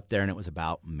 I'd get up there and it was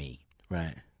about me.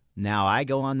 Right. Now I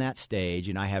go on that stage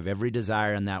and I have every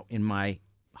desire in my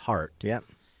heart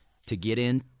to get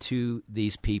into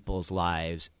these people's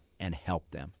lives and help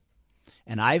them.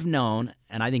 And I've known,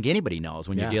 and I think anybody knows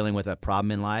when you're dealing with a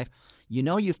problem in life,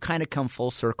 you've kind of come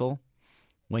full circle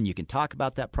when you can talk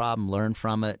about that problem, learn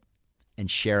from it, and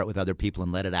share it with other people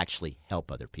and let it actually help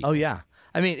other people. Oh, yeah.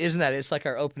 I mean, it's like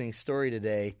our opening story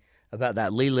today about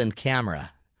that Leland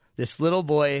camera. This little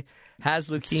boy has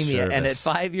leukemia, and at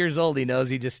 5 years old, he knows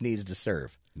he just needs to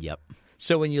serve. Yep.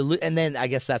 So when and then I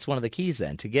guess that's one of the keys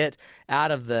then. To get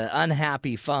out of the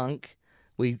unhappy funk,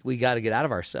 we got to get out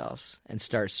of ourselves and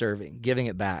start serving, giving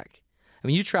it back. I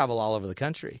mean, you travel all over the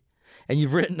country, and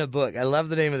you've written a book. I love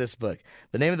the name of this book.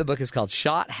 The name of the book is called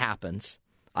Shot Happens.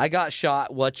 I got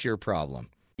shot. What's your problem?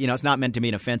 It's not meant to be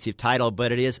an offensive title,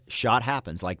 but it is Shot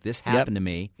Happens. Like, this happened to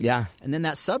me. Yeah. And then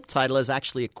that subtitle is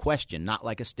actually a question, not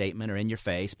like a statement or in your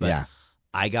face, but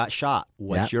I got shot.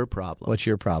 What's your problem? What's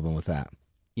your problem with that?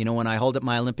 When I hold up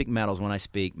my Olympic medals when I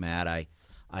speak, Matt,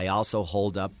 I also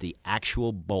hold up the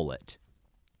actual bullet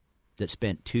that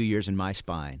spent 2 years in my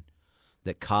spine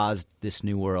that caused this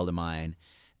new world of mine,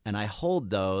 and I hold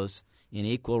those in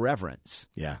equal reverence.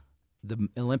 Yeah. the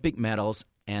Olympic medals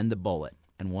and the bullet.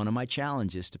 And one of my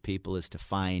challenges to people is to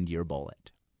find your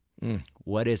bullet.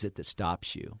 What is it that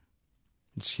stops you?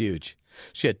 It's huge.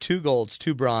 She had 2 golds,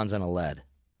 2 bronze, and a lead.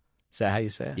 Is that how you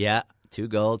say it? Yeah, 2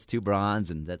 golds, 2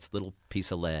 bronze, and that's a little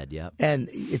piece of lead, yep. And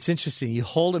it's interesting. You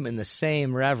hold them in the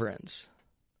same reverence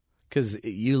because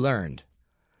you learned.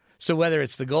 So whether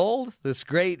it's the gold, this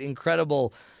great,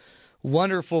 incredible,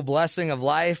 wonderful blessing of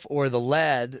life, or the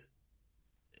lead,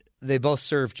 they both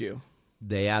served you.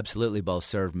 They absolutely both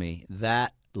served me.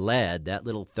 That lead, that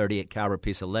little .38 caliber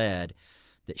piece of lead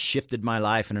that shifted my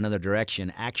life in another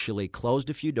direction, actually closed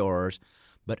a few doors,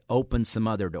 but opened some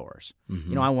other doors.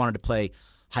 You know, I wanted to play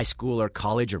high school or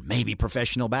college or maybe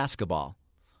professional basketball.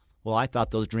 Well, I thought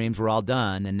those dreams were all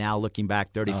done, and now looking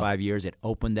back 35 years, it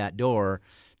opened that door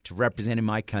to representing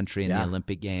my country in the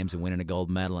Olympic Games and winning a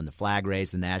gold medal and the flag raise,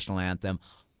 the national anthem,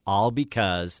 all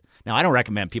because – now, I don't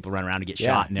recommend people run around and get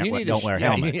shot and don't wear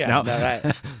helmets. No.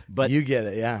 Right. But you get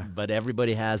it, yeah. But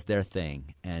everybody has their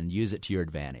thing, and use it to your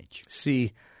advantage.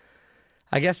 See,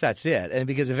 I guess that's it. And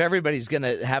because if everybody's going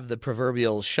to have the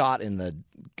proverbial shot in the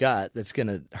gut that's going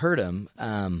to hurt them,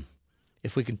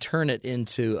 if we can turn it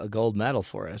into a gold medal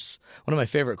for us. One of my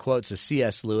favorite quotes is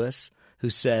C.S. Lewis,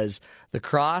 who says, "The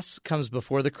cross comes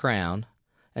before the crown,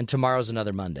 and tomorrow's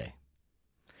another Monday."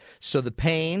 So the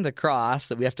pain, the cross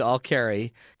that we have to all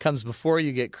carry, comes before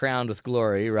you get crowned with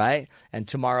glory, right? And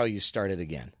tomorrow you start it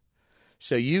again.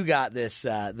 So you got this,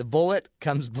 the bullet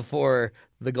comes before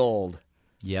the gold.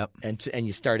 Yep. And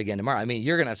you start again tomorrow. I mean,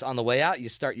 you're going to, on the way out,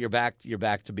 you're back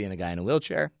to being a guy in a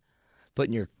wheelchair,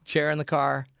 putting your chair in the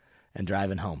car, and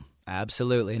driving home.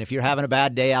 Absolutely. And if you're having a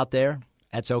bad day out there,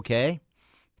 that's okay.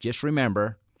 Just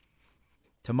remember,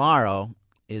 tomorrow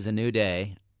is a new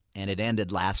day, and it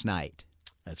ended last night.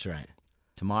 That's right.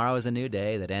 Tomorrow is a new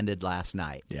day that ended last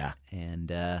night. Yeah. And,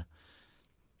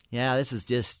 this is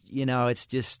just,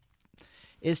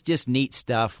 it's just neat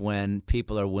stuff when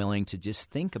people are willing to just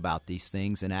think about these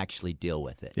things and actually deal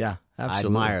with it. Yeah,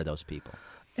 absolutely. I admire those people.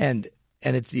 And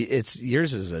it's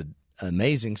yours is an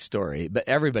amazing story, but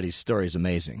everybody's story is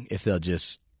amazing if they'll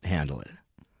just handle it.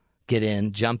 Get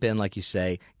in, jump in, like you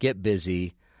say, get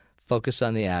busy, focus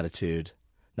on the attitude,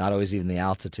 not always even the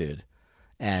altitude,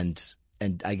 and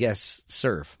I guess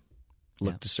serve.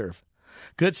 Look to serve.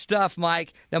 Good stuff,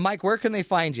 Mike. Now, Mike, where can they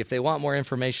find you if they want more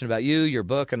information about you, your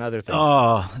book, and other things?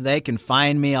 Oh, they can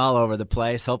find me all over the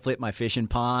place, hopefully at my fishing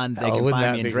pond. They can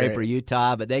find me in Draper,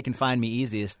 Utah, but they can find me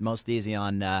most easy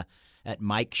on at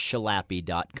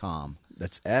MikeSchlappi.com.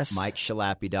 That's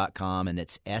MikeSchlappi.com, and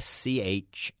it's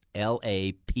SCHLAPPI.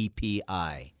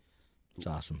 It's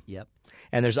awesome. Yep.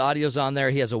 And there's audios on there.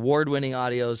 He has award-winning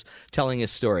audios telling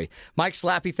his story. Mike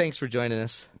Schlappi, thanks for joining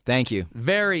us. Thank you.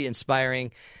 Very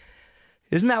inspiring.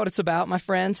 Isn't that what it's about, my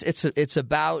friends? It's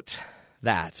about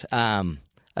that.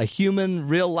 A human,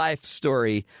 real-life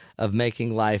story of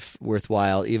making life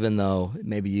worthwhile, even though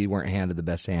maybe you weren't handed the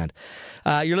best hand.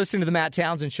 You're listening to The Matt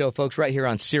Townsend Show, folks, right here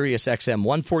on Sirius XM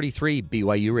 143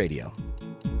 BYU Radio.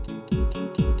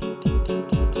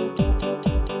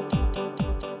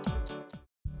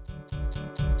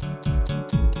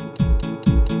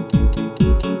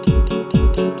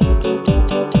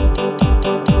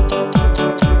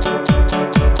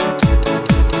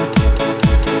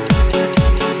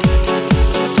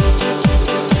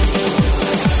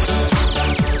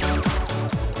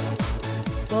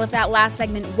 Well, if that last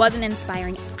segment wasn't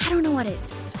inspiring, I don't know what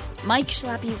is. Mike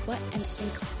Schlappi, what an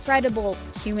incredible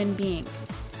human being.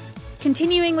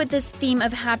 Continuing with this theme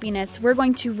of happiness, we're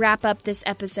going to wrap up this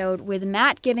episode with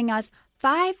Matt giving us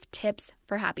 5 tips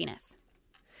for happiness.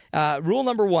 Rule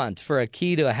number 1 for a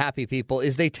key to a happy people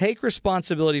is they take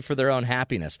responsibility for their own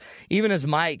happiness. Even as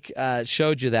Mike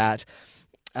showed you that,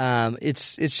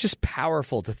 it's just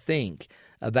powerful to think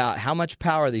about how much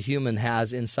power the human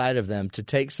has inside of them to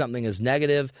take something as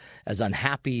negative, as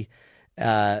unhappy,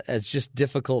 as just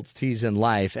difficulties in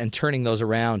life and turning those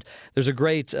around. There's a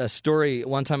great story.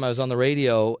 One time I was on the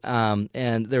radio,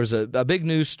 and there was a big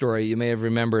news story you may have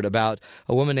remembered about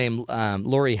a woman named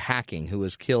Lori Hacking who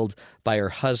was killed by her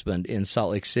husband in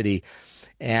Salt Lake City.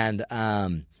 And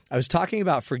I was talking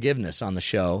about forgiveness on the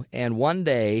show, and one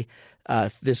day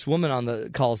this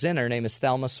woman calls in. Her name is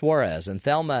Thelma Suarez, and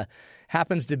Thelma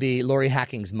happens to be Lori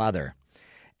Hacking's mother.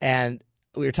 And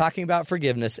we were talking about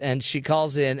forgiveness, and she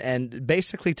calls in and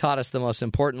basically taught us the most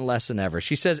important lesson ever.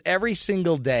 She says, every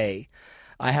single day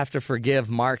I have to forgive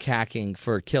Mark Hacking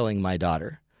for killing my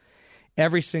daughter.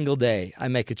 Every single day I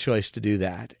make a choice to do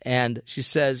that. And she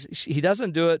says he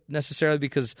doesn't do it necessarily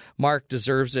because Mark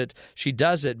deserves it. She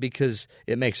does it because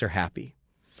it makes her happy.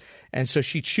 And so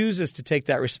she chooses to take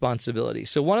that responsibility.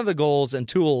 So one of the goals and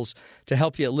tools to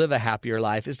help you live a happier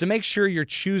life is to make sure you're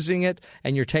choosing it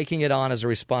and you're taking it on as a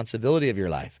responsibility of your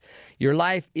life. Your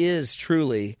life is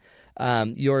truly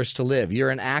yours to live. You're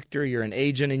an actor, you're an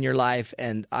agent in your life,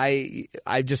 and I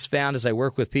just found as I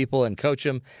work with people and coach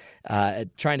them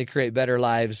at trying to create better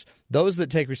lives, those that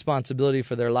take responsibility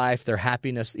for their life, their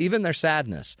happiness, even their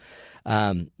sadness,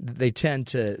 they tend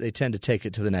to take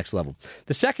it to the next level.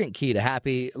 The second key to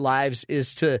happy lives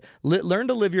is to learn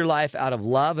to live your life out of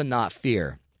love and not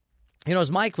fear. You know,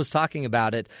 as Mike was talking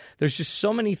about it, there's just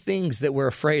so many things that we're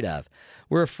afraid of.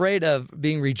 We're afraid of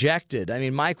being rejected. I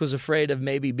mean, Mike was afraid of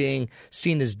maybe being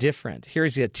seen as different. Here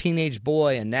he's a teenage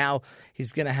boy, and now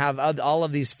he's going to have all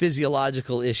of these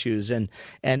physiological issues. And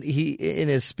he, in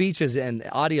his speeches and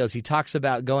audios, he talks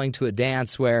about going to a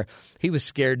dance where he was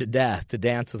scared to death to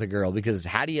dance with a girl because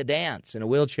how do you dance in a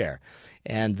wheelchair?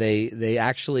 And they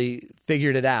actually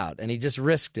figured it out, and he just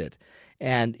risked it.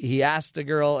 And he asked a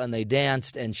girl, and they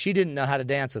danced, and she didn't know how to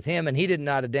dance with him, and he didn't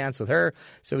know how to dance with her,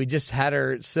 so he just had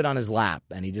her sit on his lap,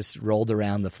 and he just rolled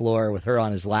around the floor with her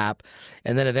on his lap.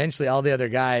 And then eventually all the other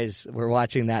guys were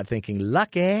watching that thinking,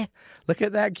 lucky, look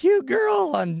at that cute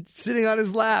girl sitting on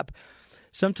his lap.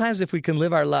 Sometimes if we can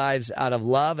live our lives out of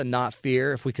love and not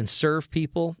fear, if we can serve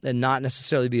people and not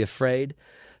necessarily be afraid,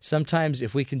 sometimes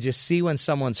if we can just see when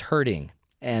someone's hurting,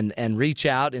 and reach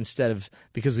out instead of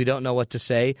because we don't know what to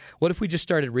say. What if we just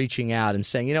started reaching out and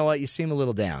saying, you know what, you seem a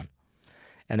little down,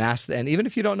 and even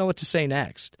if you don't know what to say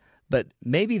next, but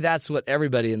maybe that's what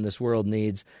everybody in this world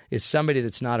needs is somebody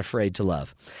that's not afraid to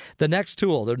love. The next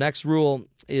rule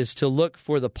is to look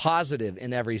for the positive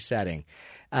in every setting.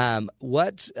 One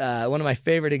of my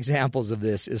favorite examples of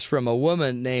this is from a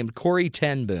woman named Corrie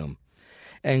ten Boom.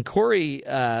 And Corrie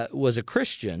was a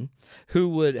Christian who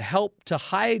would help to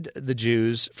hide the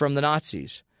Jews from the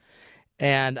Nazis.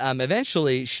 And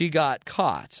eventually she got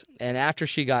caught. And after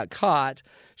she got caught,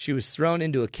 she was thrown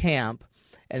into a camp.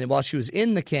 And while she was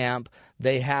in the camp,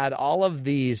 they had all of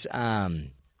these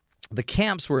the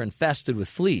camps were infested with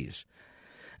fleas.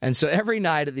 And so every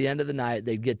night, at the end of the night,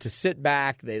 they'd get to sit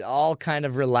back. They'd all kind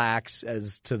of relax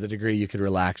as to the degree you could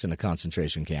relax in a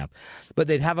concentration camp. But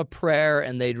they'd have a prayer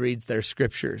and they'd read their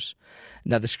scriptures.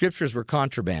 Now, the scriptures were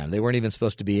contraband. They weren't even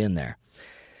supposed to be in there.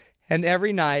 And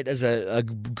every night, as a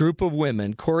group of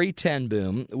women, Corrie ten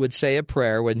Boom would say a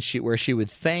prayer where she would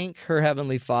thank her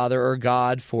Heavenly Father or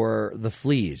God for the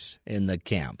fleas in the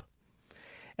camp.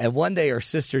 And one day her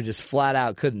sister just flat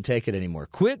out couldn't take it anymore.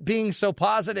 Quit being so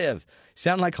positive.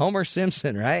 Sound like Homer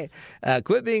Simpson, right?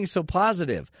 Quit being so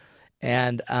positive.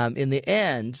 And in the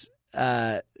end,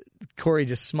 Corrie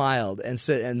just smiled and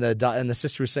said, and the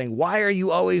sister was saying, "Why are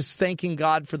you always thanking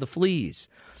God for the fleas?"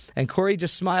 And Corrie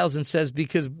just smiles and says,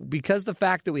 because the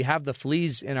fact that we have the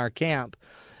fleas in our camp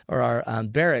or our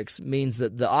barracks means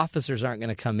that the officers aren't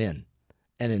going to come in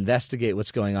and investigate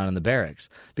what's going on in the barracks.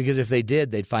 Because if they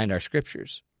did, they'd find our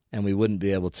scriptures, and we wouldn't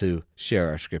be able to share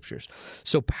our scriptures.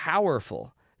 So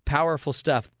powerful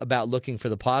stuff about looking for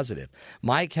the positive.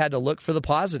 Mike had to look for the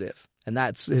positive, and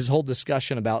that's his whole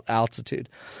discussion about altitude.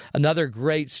 Another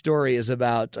great story is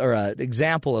about, or an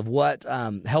example of what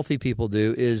healthy people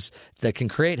do is that can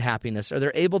create happiness, or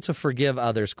they're able to forgive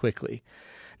others quickly.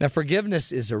 Now,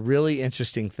 forgiveness is a really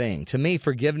interesting thing. To me,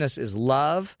 forgiveness is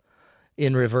love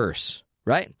in reverse,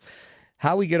 right?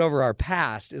 How we get over our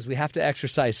past is we have to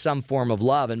exercise some form of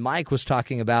love. And Mike was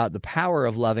talking about the power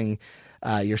of loving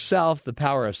yourself, the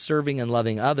power of serving and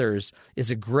loving others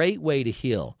is a great way to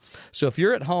heal. So if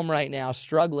you're at home right now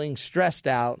struggling, stressed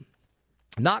out,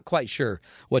 not quite sure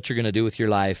what you're going to do with your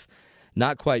life,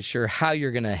 not quite sure how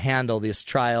you're going to handle these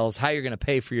trials, how you're going to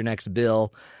pay for your next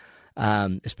bill,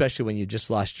 especially when you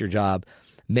just lost your job,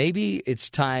 maybe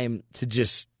it's time to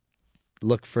just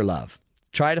look for love.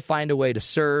 Try to find a way to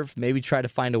serve. Maybe try to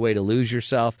find a way to lose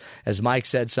yourself. As Mike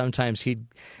said, sometimes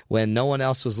when no one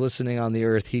else was listening on the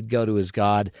earth, he'd go to his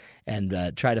God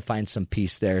and try to find some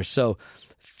peace there. So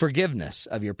forgiveness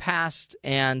of your past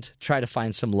and try to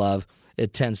find some love.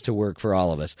 It tends to work for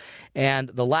all of us. And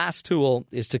the last tool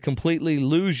is to completely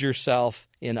lose yourself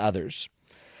in others.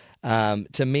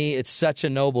 To me, it's such a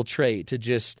noble trait to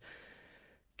just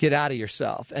get out of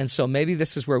yourself. And so maybe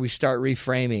this is where we start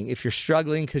reframing. If you're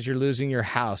struggling because you're losing your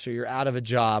house or you're out of a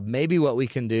job, maybe what we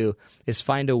can do is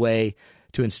find a way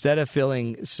to, instead of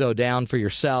feeling so down for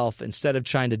yourself, instead of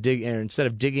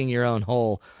digging your own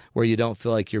hole where you don't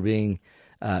feel like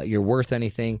you're worth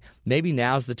anything, maybe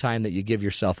now's the time that you give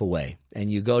yourself away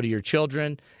and you go to your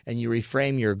children and you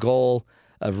reframe your goal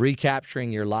of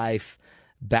recapturing your life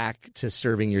back to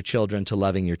serving your children, to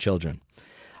loving your children.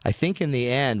 I think in the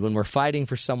end, when we're fighting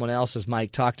for someone else, as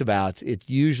Mike talked about, it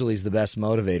usually is the best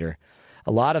motivator.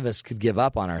 A lot of us could give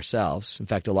up on ourselves. In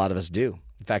fact, a lot of us do.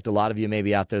 In fact, a lot of you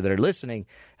maybe out there that are listening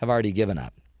have already given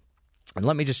up. And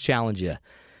let me just challenge you.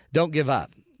 Don't give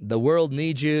up. The world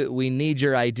needs you. We need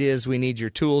your ideas. We need your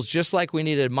tools. Just like we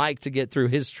needed Mike to get through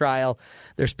his trial,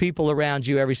 there's people around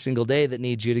you every single day that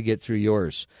need you to get through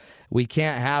yours. We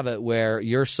can't have it where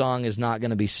your song is not going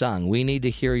to be sung. We need to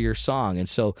hear your song. And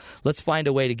so let's find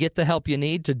a way to get the help you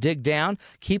need, to dig down.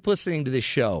 Keep listening to this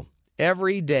show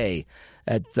every day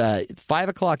at 5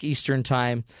 o'clock Eastern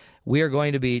Time. We are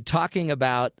going to be talking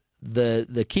about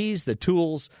the keys, the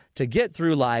tools to get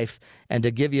through life and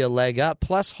to give you a leg up,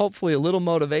 plus hopefully a little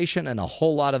motivation and a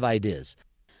whole lot of ideas.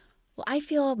 Well, I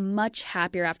feel much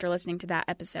happier after listening to that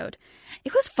episode.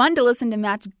 It was fun to listen to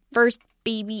Matt's first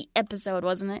baby episode,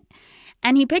 wasn't it?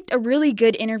 And he picked a really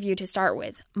good interview to start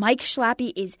with. Mike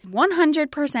Schlappi is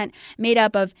 100% made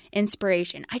up of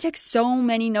inspiration. I took so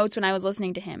many notes when I was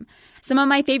listening to him. Some of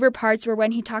my favorite parts were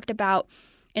when he talked about,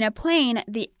 in a plane,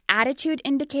 the attitude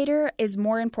indicator is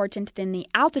more important than the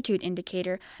altitude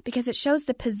indicator because it shows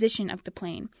the position of the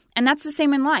plane. And that's the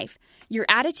same in life. Your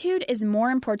attitude is more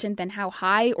important than how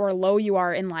high or low you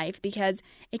are in life because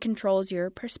it controls your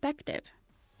perspective.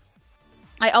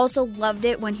 I also loved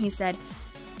it when he said,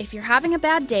 if you're having a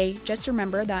bad day, just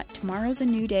remember that tomorrow's a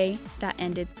new day that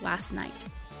ended last night.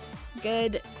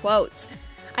 Good quotes.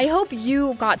 I hope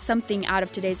you got something out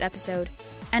of today's episode.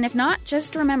 And if not,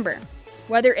 just remember,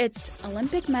 whether it's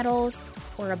Olympic medals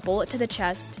or a bullet to the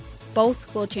chest,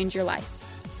 both will change your life.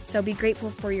 So be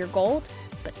grateful for your gold,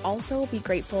 but also be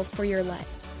grateful for your life.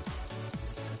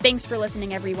 Thanks for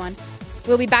listening, everyone.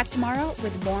 We'll be back tomorrow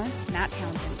with more Matt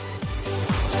Townsend.